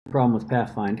Problem with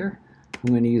PathFinder.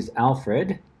 I'm going to use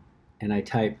Alfred, and I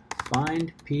type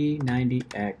find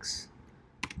P90X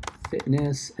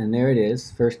fitness, and there it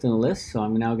is, first in the list. So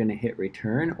I'm now going to hit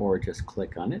return or just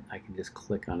click on it. I can just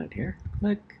click on it here.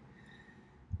 Click.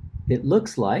 It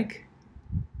looks like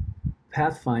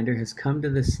PathFinder has come to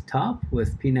this top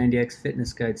with P90X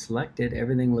fitness guide selected.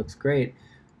 Everything looks great.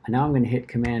 And now I'm going to hit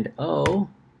Command O,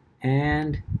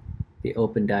 and the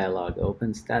open dialog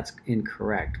opens. That's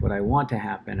incorrect. What I want to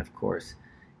happen, of course,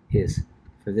 is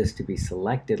for this to be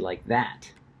selected like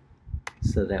that,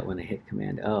 so that when I hit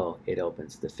Command O, it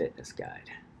opens the fitness guide.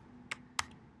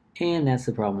 And that's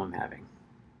the problem I'm having.